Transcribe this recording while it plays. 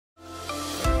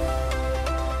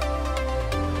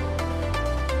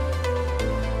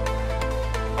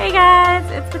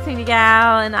it's Bikini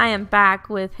Gal, and I am back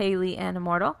with Haley and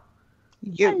Immortal.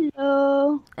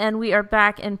 Hello. And we are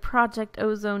back in Project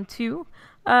Ozone 2.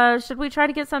 Should we try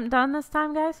to get something done this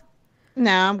time, guys?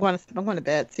 No, I'm going to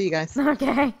bed. See you guys.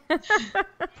 Okay.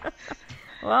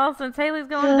 Well, since Haley's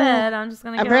going to bed, I'm just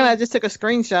going to go. Apparently, I just took a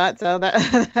screenshot, so that.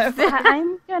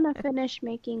 I'm gonna finish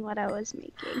making what I was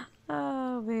making.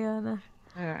 Oh, man.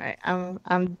 All right,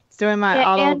 I'm doing my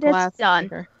auto and glass. it's done.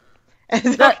 Finger.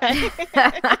 It's okay.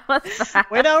 What's that?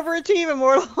 Way to overachieve,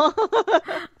 Immortal.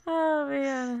 Oh,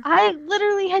 man. I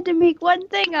literally had to make one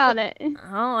thing on it.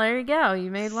 Oh, there you go.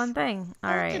 You made one thing.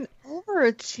 All right. An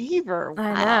overachiever. Wow.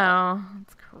 I know.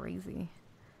 It's crazy.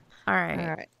 All right. All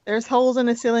right. There's holes in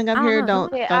the ceiling up here.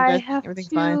 Don't Okay, don't I go. have Everything's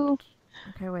to. fine.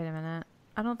 Okay, wait a minute.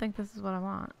 I don't think this is what I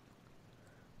want.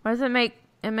 Why does it make...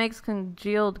 It makes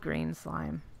congealed green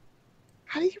slime.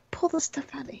 How do you pull the stuff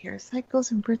out of here? It's like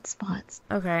goes in weird spots.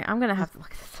 Okay, I'm gonna have to look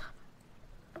this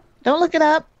up. Don't look it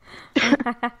up.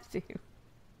 I have to.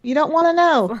 You don't want to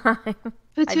know. I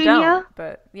Petunia, don't,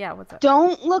 but yeah, what's up?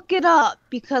 don't look it up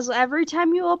because every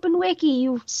time you open Wiki,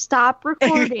 you stop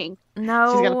recording. She's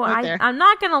got a No, point there. I'm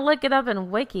not gonna look it up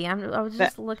in Wiki. I was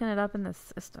just looking it up in the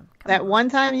system. Come That on. one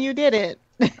time you did it.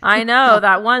 I know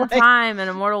that one Like- time, and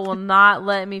Immortal will not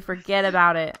let me forget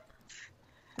about it.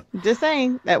 Just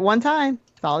saying, that one time.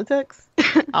 That's all it took.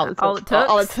 All it took. All it took?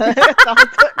 All it took. All it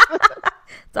took.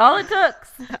 It's all it took.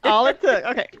 All it took.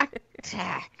 Okay.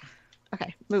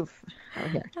 Okay, move over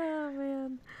here. Oh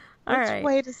man. All Which right.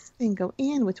 way does this thing go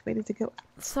in? Which way does it go out?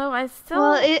 So I still.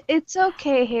 Well, it's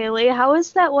okay, Haley. How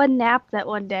was that one nap that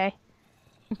one day?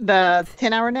 The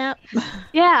 10-hour nap? Yeah.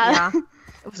 Yeah.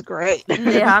 It was great.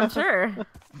 Yeah, I'm sure.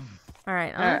 All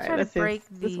right. I'm gonna Alright, try to let's see if break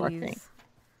this is working. these.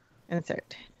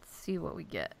 Insert. See what we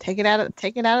get. Take it out of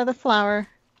the flour.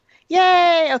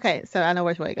 Yay! Okay, so I know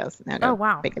which way it goes. Now go Oh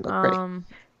wow. make it look pretty.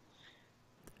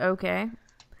 Okay.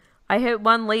 I hit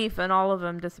one leaf and all of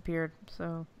them disappeared.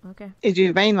 So okay. Did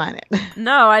you vein mine it?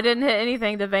 No, I didn't hit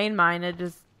anything to vein mine. It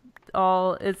just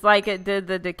all. It's like it did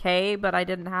the decay, but I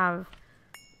didn't have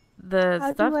the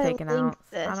How stuff do I taken link out.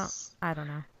 this? I don't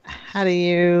know. How do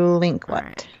you link what? All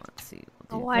right. Let's see.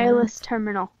 A We'll do wireless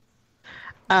terminal.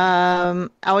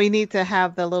 Oh, you need to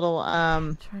have the little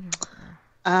that. Try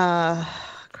to-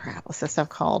 crap, what's that stuff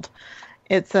called?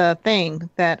 It's a thing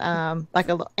that like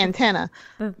a little antenna,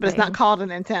 the but it's not thing. called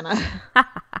an antenna.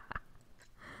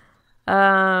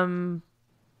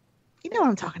 You know what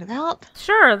I'm talking about.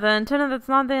 Sure, the antenna that's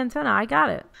not the antenna. I got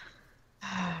it.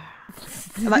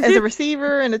 Like, it's a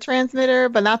receiver and a transmitter,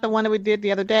 but not the one that we did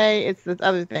the other day. It's this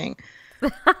other thing.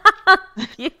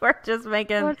 You are just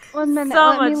making. One minute, so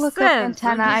let me much look sense. up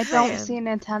antenna. I'm I just don't saying. see an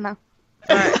antenna.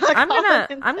 All right, I I'm call gonna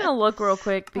it I'm gonna look real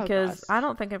quick Oh, because gosh. I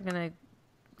don't think I'm gonna.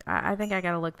 I think I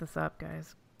gotta look this up,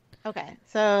 guys. Okay,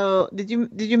 so did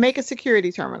you make a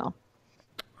security terminal?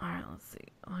 All right, let's see.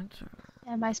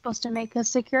 Am I supposed to make a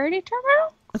security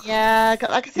terminal? Yeah, 'cause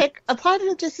like I said, applied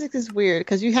logistics is weird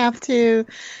because you have to.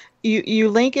 You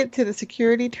link it to the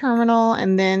security terminal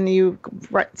and then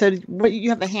so what you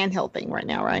have the handheld thing right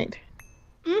now, right?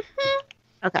 Mm-hmm.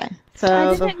 Okay, I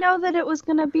so didn't know that it was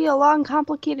gonna be a long,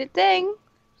 complicated thing.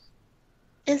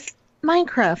 it's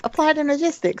Minecraft applied in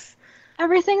logistics.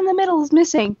 Everything in the middle is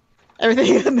missing.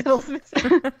 Everything in the middle is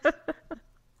missing.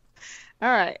 All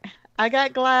right, I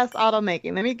got glass auto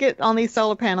making. Let me get on these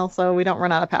solar panels so we don't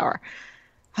run out of power.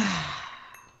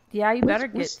 Yeah, you better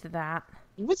get which- to that.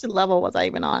 Which level was I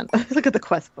even on? Look at the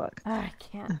quest book. I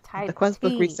can't type. The quest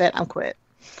book T. reset. I'm quit.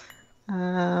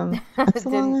 it That's a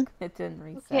long one. didn't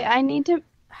reset. Okay, I need to.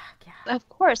 Yeah. Of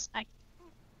course, I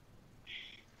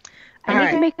All need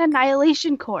right. to make an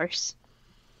annihilation course.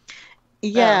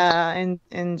 Yeah, and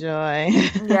enjoy.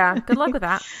 Yeah, good luck with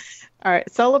that. All right,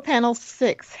 solar panels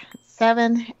 6,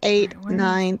 7, 8, Where is-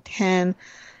 9, 10,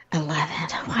 11.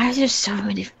 Why are there so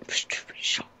many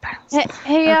solar panels? Hey,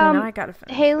 Okay, now I gotta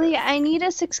finish. Haley, I need a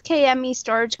 6K ME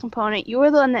storage component. You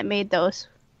were the one that made those.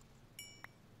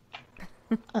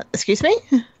 Excuse me?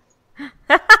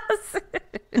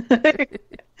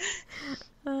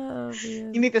 Oh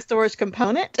man. You need the storage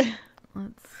component? Let's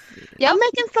see. Yep. I'm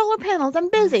making solar panels. I'm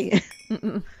busy.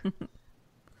 Comparator.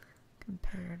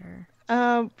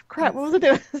 Crap, what was I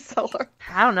doing with solar?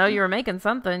 I don't know. You were making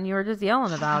something. You were just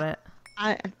yelling about it.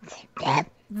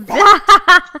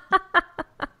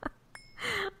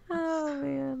 Oh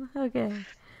man. Okay.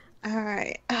 All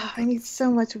right. Oh, I need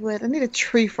so much wood. I need a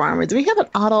tree farmer. Do we have an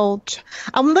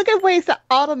I'm looking at ways to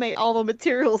automate all the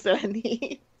materials that I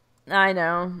need. I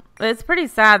know. It's pretty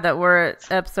sad that we're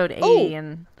at episode 80 Oh.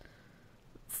 and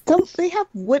Don't they have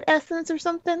wood essence or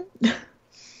something?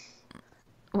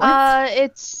 what?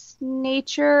 It's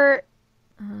nature.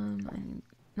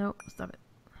 Nope. Stop it.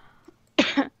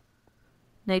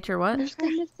 Nature what? I'm just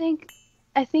going to think.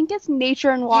 I think it's nature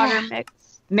and water Yeah.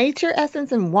 mix. Nature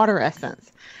essence and water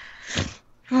essence.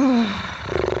 Don't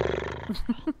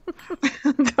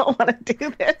want to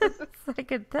do this. I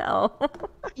could tell.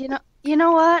 You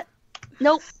know what?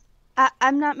 Nope.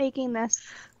 I'm not making this.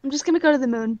 I'm just going to go to the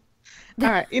moon. All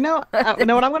right, you know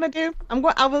what I'm gonna do?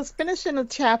 I was finishing a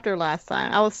chapter last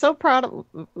time. I was so proud of.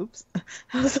 Oops,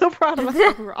 I was so proud of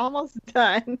myself. We were almost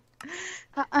done.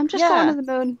 I'm just going to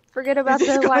the moon. Forget about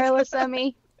Just the going to wireless the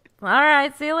ME. All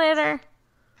right, see you later.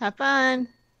 Have fun.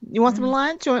 You want some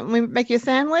lunch? You want me to make you a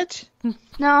sandwich?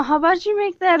 No, how about you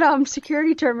make that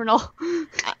security terminal?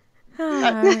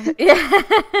 Yeah.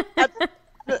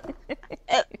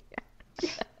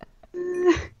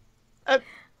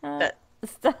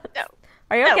 Stop. No.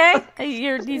 Are you okay?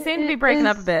 You seem to be breaking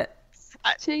up a bit.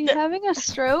 So you having a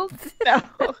stroke? No.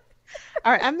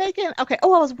 All right, I'm making. Okay.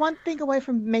 Oh, I was one thing away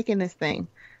from making this thing.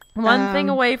 One thing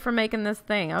away from making this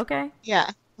thing. Okay. Yeah,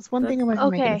 it was one thing away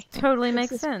from making this thing. Totally This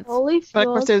makes is sense. fully But of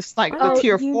course, fueled. there's like Oh, the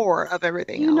tier you- 4 of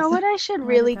everything You else. know what I should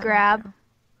really that grab?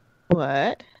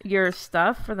 What? Your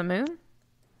stuff for the moon?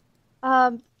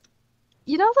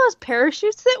 You know those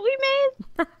parachutes that we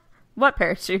made? What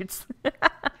parachutes?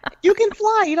 You can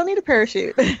fly. You don't need a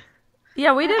parachute.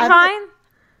 Yeah, we did I- fine.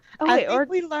 Oh I wait, think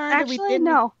we learned that we actually didn't.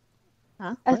 no.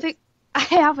 Huh? I What? think I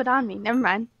have it on me. Never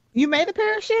mind. You made a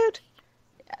parachute?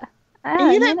 And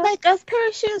You you didn't know- make us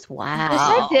parachutes? Wow. Yes,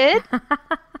 I did.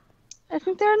 I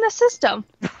think they're in the system.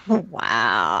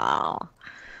 Wow.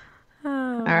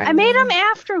 All right. I made them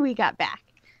after we got back.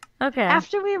 Okay.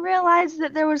 After we realized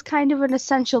that there was kind of an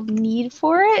essential need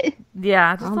for it.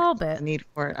 Yeah, just a I little don't bit. need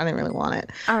for it. I didn't really want it.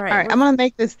 All right. All right, I'm gonna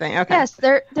make this thing. Okay. Yes,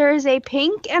 there is a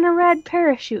pink and a red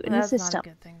parachute in the That's not a system.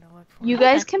 good thing to look for. You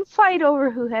guys can fight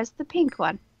over who has the pink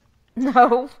one.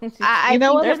 No. I You know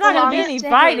think what? There's it not going to be belongs any to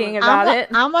fighting Haley. about it.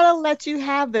 I'm gonna let you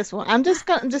have this one. I'm just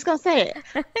gonna say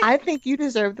it. I think you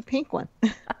deserve the pink one.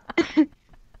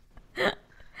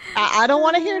 I don't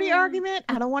want to hear the argument.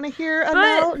 I don't want to hear a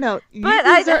no. No, you but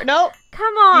I- deserve. No,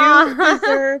 Come on. you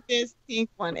deserve this pink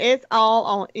one. It's all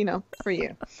on, for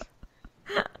you.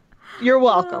 You're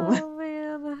welcome. Oh,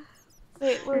 man.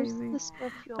 Wait, where's Crazy. the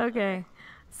stuff fuel? Okay.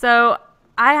 So,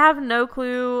 I have no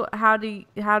clue how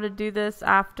to do this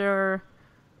after...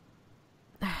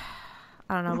 I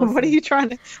don't know. What are you trying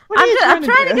to? I'm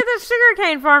trying to do? get this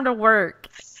sugarcane farm to work.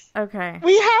 Okay.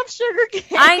 We have sugar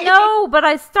cane. I know, but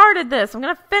I started this. I'm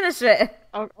gonna finish it.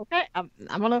 Oh, okay,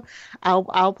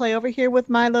 I'll play over here with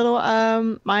my little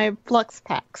my flux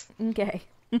packs. Okay.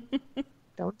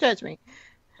 Don't judge me.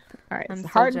 All right, I'm it's a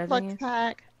still hardened judging flux you.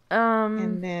 pack,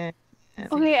 and then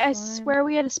Okay, I swear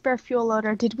we had a spare fuel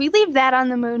loader. Did we leave that on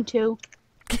the moon too?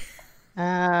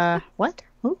 what?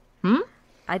 Who?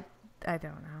 I don't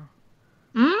know.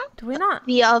 Hmm? Do we not?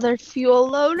 The other fuel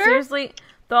loader? Seriously,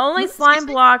 the only slime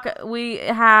block we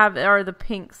have are the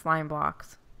pink slime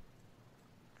blocks.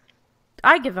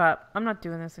 I give up. I'm not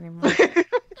doing this anymore.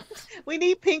 We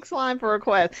need pink slime for a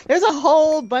quest. There's a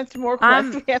whole bunch more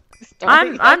quests we have to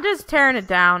start. I'm just tearing it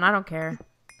down. I don't care.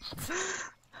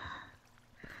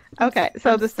 Okay,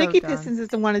 so I'm the so sticky done. pistons is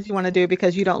the one that you want to do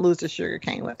because you don't lose the sugar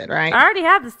cane with it, right? I already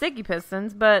have the sticky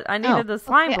pistons, but I needed the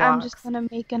slime Okay, blocks. I'm just gonna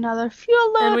make another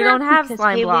fuel loader And we don't have because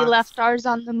slime Haley blocks. left ours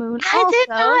on the moon. I did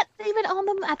also. not leave it on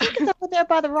the. I think it's over there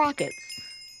by the rockets.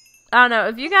 I don't know.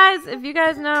 If you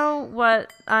guys know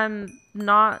what I'm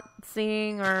not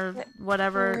seeing or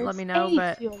whatever, There's let me know. a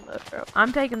But fuel loader.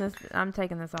 I'm taking this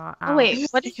out. Oh wait,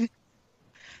 what did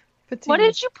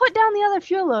you put down the other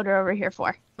fuel loader over here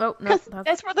for? Oh no, Because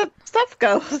that's where the stuff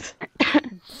goes.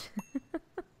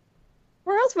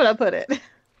 Where else would I put it?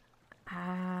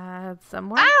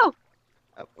 somewhere. Ow!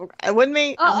 It wouldn't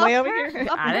me. I'm up way over here? here.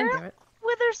 Up I didn't here? do it.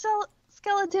 Wither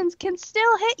skeletons can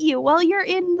still hit you while you're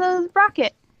in the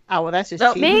rocket. Oh well, that's just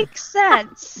No, cheating. Makes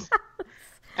sense.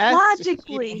 That's just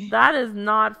logically. cheating. That is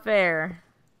not fair.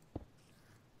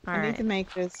 All I need right. to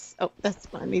make this. Oh, that's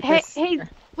fine. I need Hey, this. hey,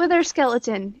 Wither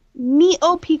skeleton, me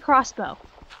OP crossbow.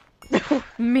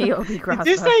 Me OP crossbow. Did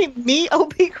you say me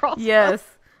OP crossbow? Yes.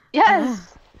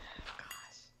 Yes.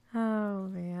 Oh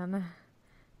man.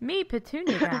 Me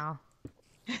Petunia gal.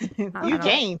 I You don't-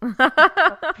 gain.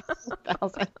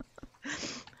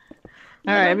 All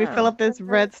right, let me fill up this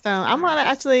redstone. I'm gonna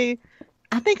actually.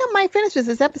 I think I might finish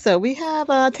this episode. We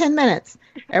have 10 minutes.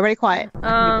 Everybody quiet.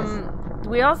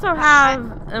 We also have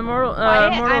Immortals.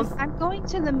 I'm going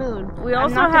to the moon. We I'm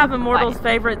also not gonna have be Immortal's quiet.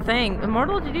 favorite thing.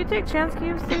 Immortal, did you take chance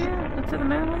cubes to the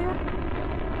moon with you?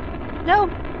 No.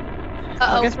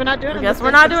 I Uh-oh. guess we're not doing I it guess this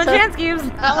we're not doing episode. chance cubes.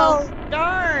 Oh,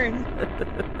 darn.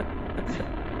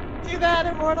 Do that,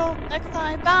 Immortal. Next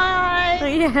time. Bye.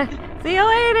 Yeah. See you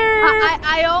later.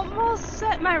 I almost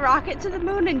sent my rocket to the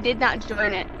moon and did not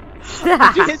join it.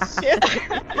 Did you hit shift?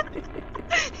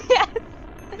 Yes.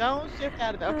 Don't shift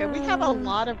out of it. Okay, we have a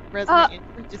lot of resident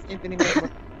just infinity.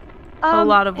 A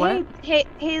lot of what? Hey,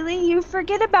 Haley, you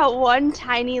forget about one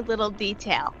tiny little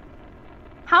detail.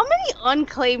 How many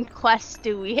unclaimed quests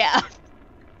do we have?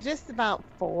 Just about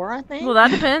 4, I think. Well,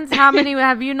 that depends. How many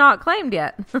have you not claimed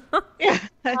yet? Yeah.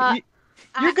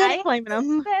 You're good I at claiming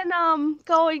them. been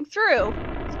going through.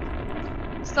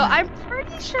 So I'm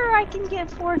pretty sure I can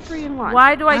get 4, 3, and 1.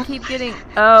 Why do I keep getting...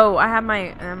 Oh, I have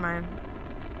my... Never mind.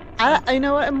 You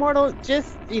know what, Immortal?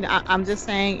 Just, I'm just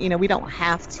saying, we don't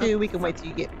have to. We can wait till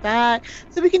you get back.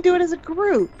 So we can do it as a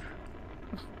group.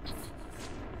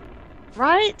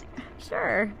 Right?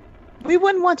 Sure. We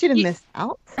wouldn't want you to miss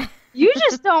out. You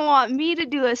just don't want me to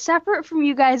do it separate from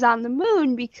you guys on the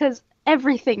moon because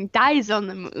everything dies on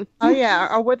the moon. Oh,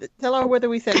 yeah. Or tell her whether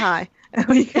we said hi.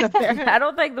 When you get up there. I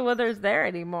don't think the weather's there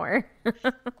anymore.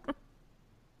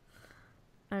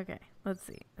 Okay, let's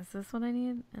see. Is this what I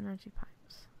need? Energy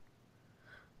pipes.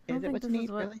 Is it what you need,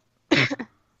 really?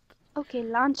 Okay,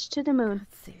 launch to the moon.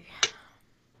 Let's see.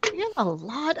 You have a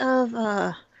lot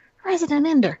of resident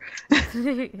ender.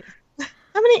 Oh,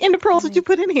 How many ender pearls did you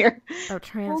put in here?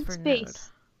 transfer Hold node.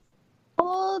 space.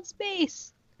 Hold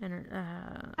space.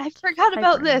 Ener- I forgot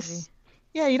about this.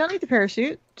 Yeah, you don't need the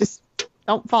parachute. Just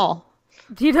don't fall.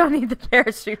 You don't need the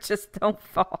parachute, just don't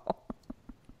fall.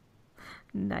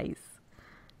 Nice.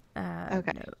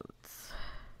 Okay. Nodes.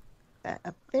 That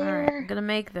up Alright, there. I'm gonna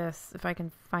make this if I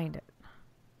can find it.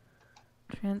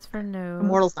 Transfer node.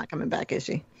 Immortal's not coming back, is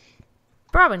she?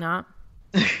 Probably not.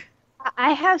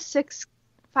 I have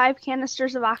 5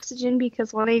 canisters of oxygen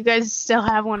because one of you guys still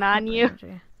have one on you.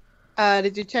 Energy.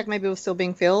 Did you check maybe it was still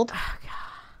being filled? Oh,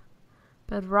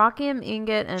 God. Bedrockium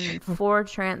ingot and 4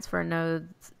 transfer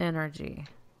nodes energy.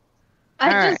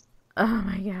 Alright. Oh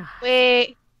my god.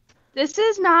 Wait. This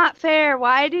is not fair.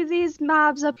 Why do these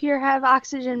mobs up here have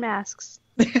oxygen masks?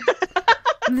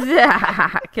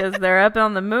 Yeah, because they're up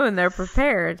on the moon. They're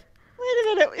prepared. Wait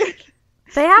a minute.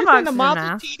 They have You're saying oxygen the mobs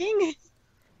are masks. cheating?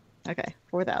 Okay,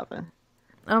 4,000.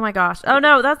 Oh my gosh. Oh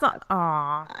no, that's not.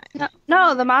 Aw.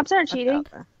 No, the mobs aren't cheating.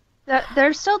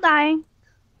 They're still dying.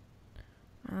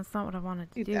 That's not what I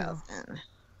wanted to do. 2,000.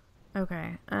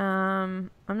 Okay. I'm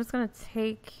just gonna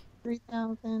take.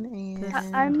 3,000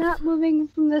 and... I'm not moving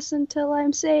from this until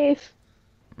I'm safe.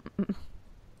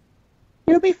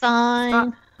 You'll be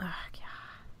fine. Oh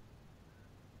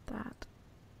god. That.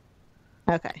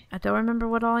 Okay. I don't remember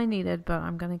what all I needed, but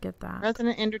I'm gonna get that.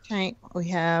 Resident ender tank. We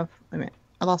have... Wait a minute.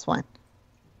 I lost one.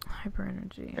 Hyper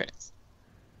energy. There it is.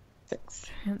 6.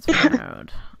 Transfer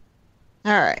node.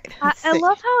 Alright. I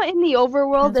love how in the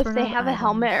overworld, if Transfer they node have a items.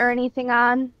 helmet or anything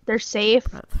on, they're safe.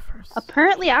 Breadth first.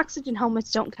 Apparently, oxygen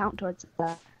helmets don't count towards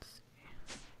that.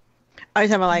 Are you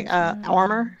talking about like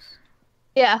armor?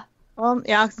 Yeah. Well,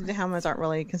 the oxygen helmets aren't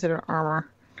really considered armor.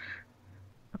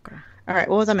 Okay. Alright,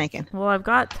 what was I making? Well, I've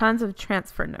got tons of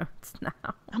transfer nodes now.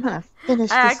 I'm gonna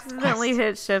finish I this accidentally quest.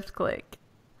 hit shift click.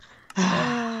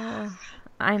 I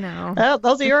know. Oh,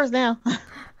 those are yours now.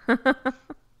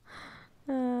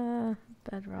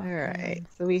 Bedrock. Alright,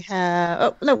 so we have...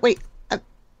 Oh, no, wait. I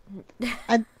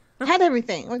had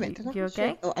everything. Wait a minute. Did I You hit okay?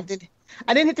 shift? Oh, I did.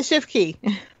 I didn't hit the shift key.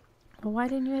 Well, why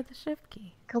didn't you hit the shift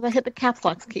key? Because I hit the caps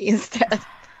lock key instead.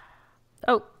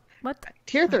 Oh, what?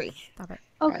 Tier 3. Stop it.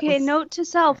 Okay, let's- note to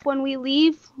self, when we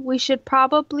leave, we should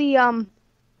probably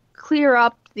clear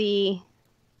up the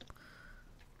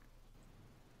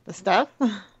The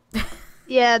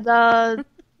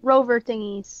rover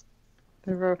thingies.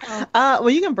 Well,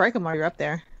 you can break them while you're up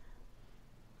there.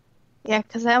 Yeah,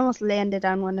 because I almost landed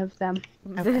on one of them.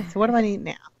 Okay, so what do I need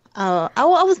now? I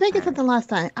was making something last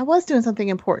time. I was doing something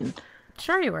important.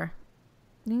 Sure you were.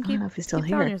 You can I don't know if he's still keep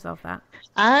telling here. yourself that.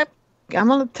 I'm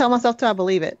gonna tell myself till I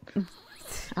believe it. I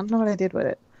don't know what I did with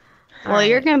it. Well, Alright,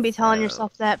 you're going to be telling so-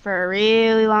 yourself that for a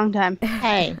really long time.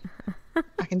 Hey,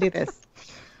 I can do this.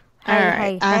 Hey,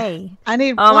 Alright, hey. I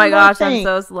need. Oh my one more gosh, thing, I'm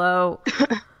so slow.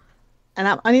 And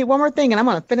I need one more thing, and I'm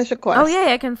gonna finish a quest. Oh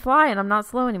yay, I can fly and I'm not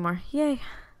slow anymore. Yay.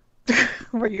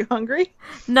 Were you hungry?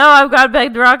 No, I've got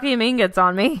bedrockium ingots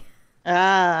on me.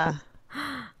 Ah.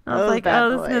 I was Those like, bad oh,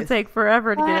 this is going boys. to take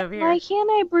forever to get Why, over here. why can't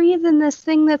I breathe in this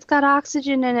thing that's got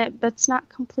oxygen in it, but it's not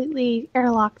completely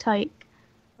airlock tight?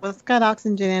 Well, it's got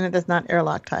oxygen in it that's not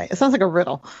airlock tight. It sounds like a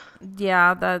riddle.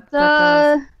 Yeah, that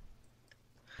does.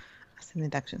 It's an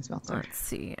induction smelter. Let's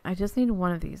see. I just need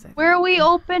one of these. I think. Where we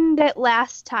opened it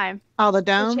last time. Oh, the Which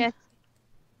dome? is-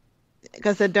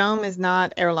 Because the dome is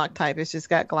not airlock type. It's just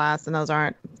got glass, and those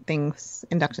aren't things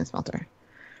induction smelter.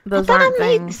 Those I thought aren't I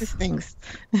made things. these things.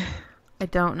 I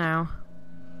don't know.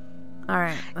 All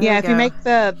right. Yeah, if you make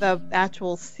the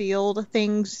actual sealed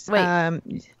things. Wait.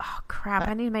 Oh crap!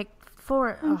 I need to make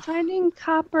 4. I'm finding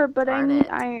copper, but I darn need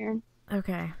it. iron.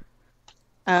 Okay.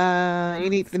 You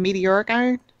need the meteoric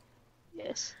iron.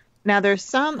 Yes. Now there's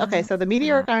some. Okay, so the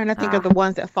meteoric iron, I think, are the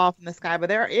ones that fall from the sky. But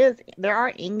there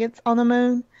are ingots on the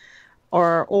moon,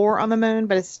 or ore on the moon,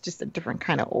 but it's just a different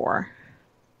kind of ore.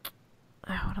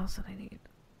 Oh, what else did I need?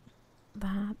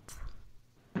 That.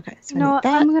 Okay, so No, I need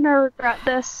I'm that. gonna regret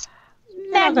this.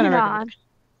 I'm gonna Magnon.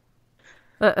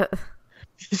 regret it.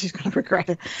 She's gonna regret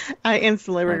it. I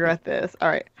instantly regret this. All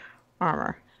right,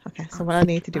 armor. Okay, so what I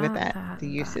need to do with that? The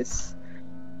uses.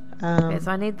 Okay,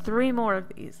 so I need 3 more of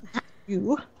these.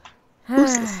 You.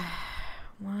 Uses.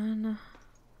 1.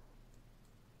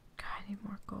 God, I need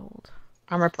more gold.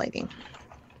 Armor plating.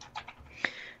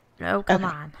 Oh, come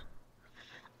Okay. on.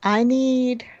 I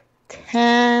need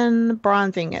 10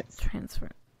 bronze ingots. Transfer.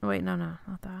 Wait, no, not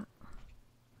that.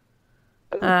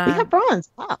 Ooh, we have bronze.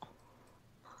 Wow.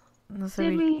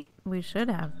 So we should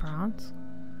have bronze.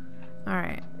 All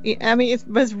right. I mean,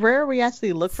 it's rare we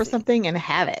actually look for something and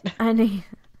have it. I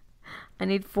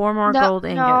need 4 more gold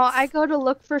ingots. No, I go to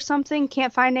look for something,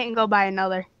 can't find it, and go buy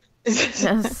another.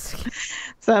 Yes.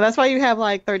 So that's why you have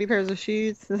like 30 pairs of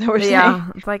shoes. Is that what you're Yeah.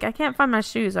 saying? It's like I can't find my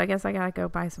shoes. I guess I gotta go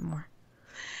buy some more.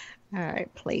 All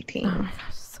right, plating. Oh All my gosh,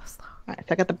 it's so slow. right, so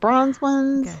I got the bronze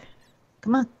ones. Okay.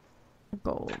 Come on.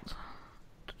 Gold.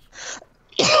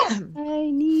 I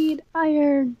need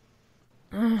iron.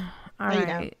 All you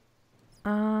right.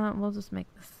 We'll just make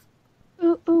this.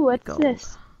 Ooh, what's Gold.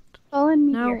 this?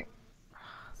 Fallen No. meteor.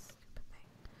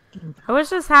 I wish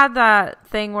this had that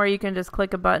thing where you can just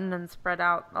click a button and spread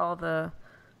out all the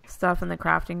stuff in the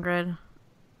crafting grid.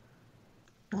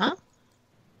 Huh?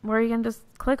 Where you can just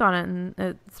click on it and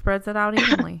it spreads it out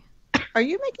evenly. Are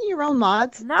you making your own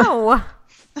mods? No!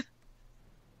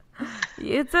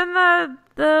 It's in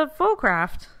the full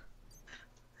craft.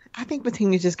 I think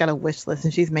Betina's just got a wish list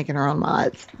and she's making her own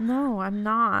mods. No, I'm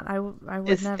not. I would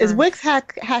Is never. Wix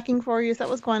hacking for you? Is that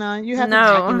what's going on? You have been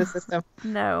No. hacking the system.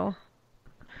 No.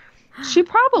 She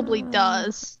probably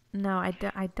does. No, I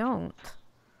don't.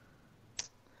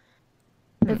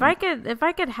 If I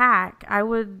could hack, I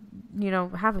would,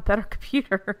 have a better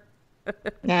computer.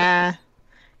 Nah.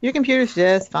 Your computer's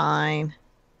just fine.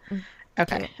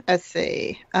 Okay, let's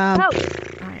see. Oh, All right,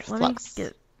 let me Flux.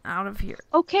 get out of here.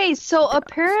 okay, so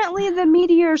apparently the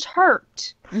meteors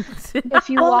hurt if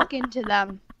you walk into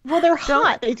them. Well, they're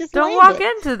hot. They just Don't landed.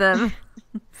 walk into them.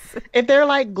 If they're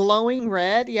like glowing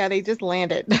red, yeah, they just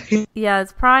landed. Yeah,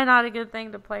 it's probably not a good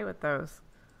thing to play with those.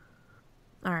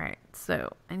 All right,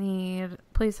 so I need.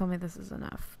 Please tell me this is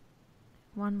enough.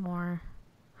 1 more.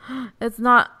 It's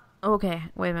not. Okay,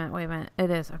 wait a minute.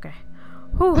 It is. Okay.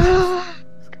 Whew.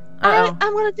 I'm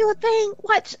gonna do a thing.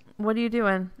 Watch. What are you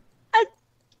doing? I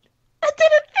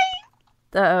did a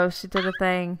thing. Uh-oh, she did a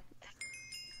thing.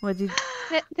 What'd you...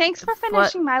 Thanks for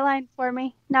finishing my line for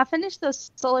me. Now finish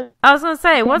those solar. I was gonna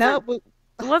say, No,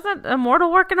 wasn't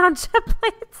Immortal working on jet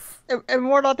plates?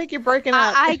 Immortal, I think you're breaking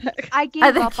up. I gave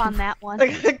I think up on that one.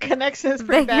 The connection's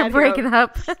pretty I think you're bad. breaking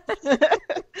up.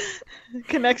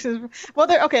 Connections. Well,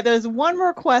 there's one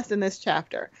more quest in this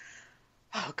chapter.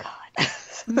 Oh God.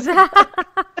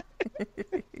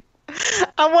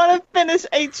 I want to finish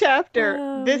a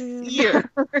chapter this year.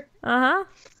 Uh-huh.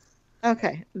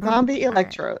 Okay, zombie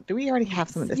electrode. Do we already have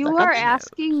some of this You stuff? are Okay.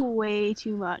 asking way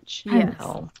too much. Yes.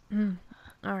 know.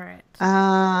 All right.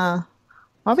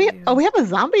 Well, we have a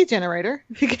zombie generator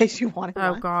in case you want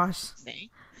Oh one. gosh.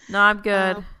 No, I'm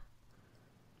good.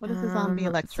 What is a zombie so we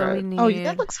electrode? Oh, need-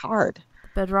 that looks hard.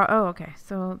 Bedrock. Oh, okay.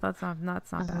 So that's not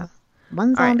bad. One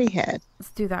All right. zombie head. Let's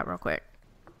do that real quick.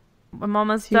 I'm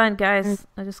almost done, guys.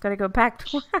 I just gotta go back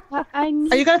to work. I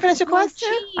need Are you gonna finish your more quest too?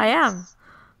 cheese. I am.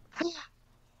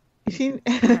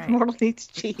 right. Immortal needs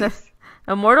cheese.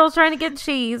 Immortal's trying to get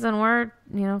cheese, and we're,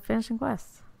 finishing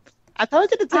quests. I told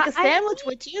you to take a I sandwich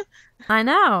with you. I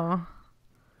know.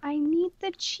 I need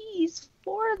the cheese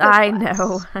for the I quest.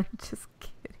 know. I'm just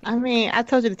kidding. I mean, I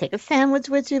told you to take a sandwich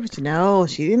with you, but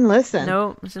she didn't listen.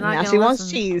 Nope. She's not Now gonna she wants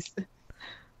listen. cheese.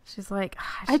 She's like,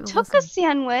 I took a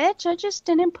sandwich. I just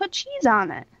didn't put cheese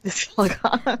on it.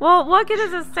 Well, what good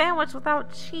is a sandwich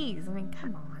without cheese? I mean,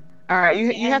 come on. All right, you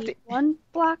I have to. need 1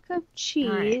 block of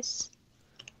cheese,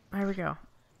 Here we go.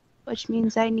 which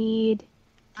means I need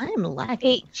I am lagging.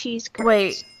 8 cheese curds.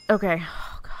 Wait. Okay.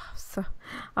 Oh gosh. So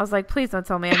I was like, please don't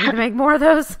tell me I need to make more of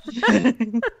those.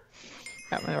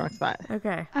 Got my wrong spot.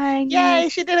 Okay. I need Yay!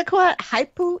 She did a quest.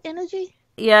 Hypo energy.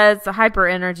 Yeah, it's a hyper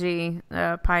energy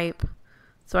pipe.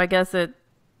 So I guess it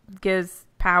gives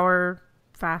power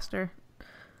faster.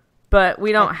 But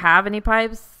we don't have any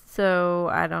pipes, so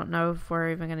I don't know if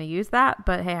we're even going to use that.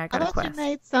 But hey, I got a thought quest. you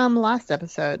made some last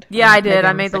episode. Yeah, I did. Maybe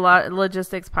I made the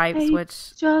logistics pipes,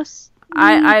 which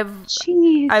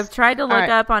I've tried to look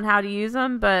up on how to use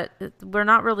them, but we're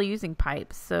not really using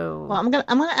pipes. So well, I'm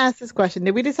gonna ask this question: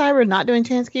 did we decide we're not doing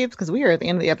chance cubes because we are at the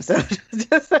end of the episode?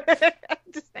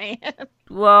 just saying.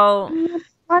 Well,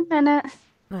 1 minute.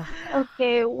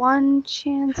 Okay, 1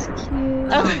 chance cube.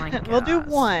 Oh my gosh. We'll do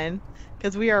 1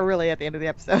 because we are really at the end of the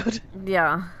episode.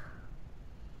 Yeah.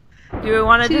 Do we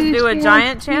want to just do a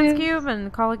giant chance cube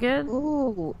and call it good?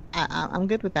 Ooh, I'm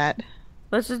good with that.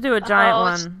 Let's just do a giant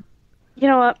one. You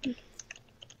know what?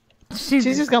 She's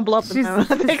just gonna blow up the moon. I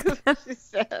think that's what she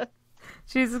said.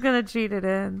 She's just gonna cheat it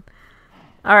in.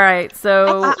 All right,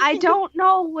 so I don't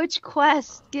know which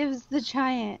quest gives the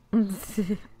giant.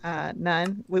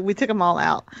 None. We took them all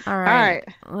out. All right.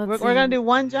 We're gonna do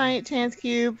 1 giant chance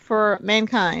cube for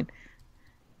mankind.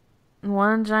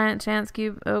 1 giant chance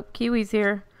cube. Oh, Kiwi's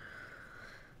here.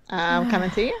 I'm coming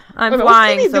to you. I'm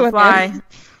flying, so fly.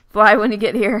 Fly when you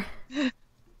get here.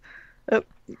 Oh.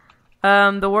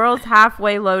 The world's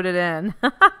halfway loaded in.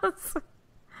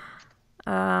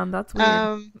 That's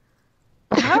weird.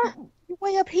 How are you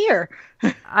way up here?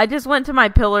 I just went to my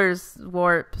pillars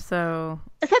warp, so.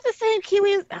 Is that the same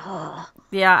Kiwi? Oh.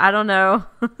 Yeah, I don't know.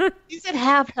 You said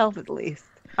half health at least.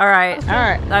 All right. All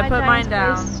right. I put mine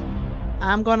down.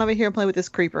 I'm going over here and play with this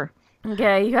creeper.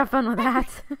 Okay, you have fun with that.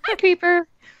 Hi, creeper.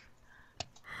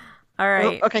 All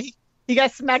right. Oh, okay. You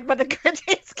got smacked by the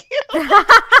chance cube.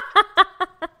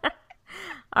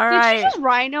 All right. Did you just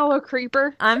rhino a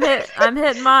creeper? I'm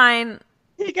hitting mine.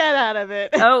 He got out of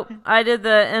it. Oh, I did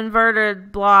the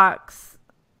inverted blocks.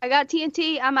 I got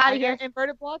TNT. I'm out of here.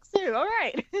 Inverted blocks too. All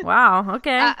right. Wow.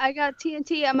 Okay. I got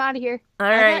TNT. I'm out of here. All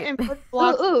right.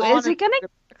 Ooh, is it gonna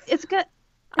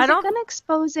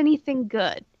expose anything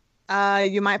good?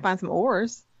 You might find some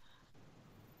ores.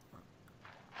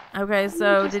 Okay.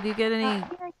 So, did you get any?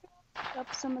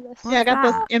 Up some of this. Yeah, I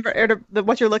got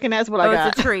what you're looking at is what I got.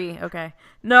 It's a tree. Okay.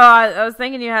 No, I was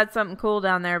thinking you had something cool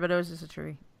down there, but it was just a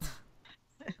tree.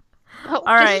 Oh,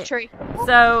 all right. A tree.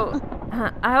 So,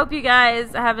 I hope you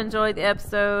guys have enjoyed the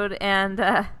episode, and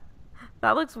that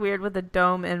looks weird with the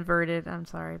dome inverted. I'm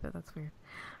sorry, but that's weird.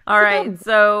 All right,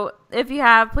 so if you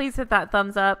have, please hit that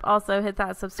thumbs up. Also, hit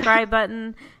that subscribe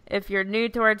button if you're new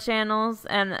to our channels,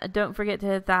 and don't forget to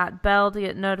hit that bell to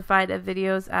get notified of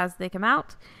videos as they come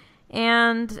out.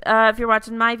 And if you're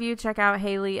watching my view, check out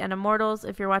Haliee and Immortals.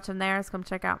 If you're watching theirs, come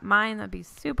check out mine. That'd be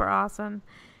super awesome.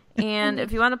 And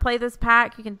if you want to play this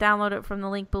pack, you can download it from the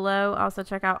link below. Also,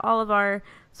 check out all of our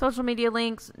social media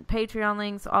links, Patreon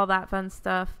links, all that fun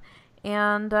stuff.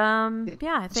 And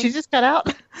yeah, I think she just got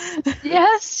out.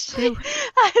 Yes,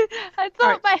 I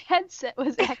thought my headset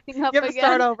was acting up you have again. To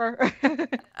start over.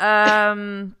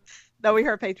 No, we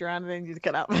heard Patreon and then you just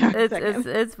cut out.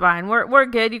 It's fine. We're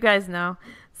good. You guys know.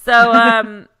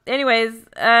 So anyways,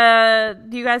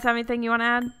 do you guys have anything you want to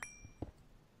add?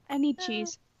 I need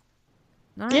cheese.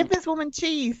 Right. Give this woman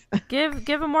cheese. Give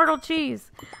Immortal cheese.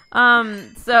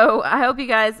 So I hope you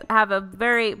guys have a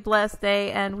very blessed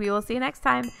day, and we will see you next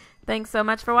time. Thanks so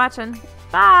much for watching.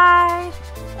 Bye.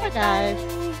 Bye,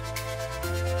 guys.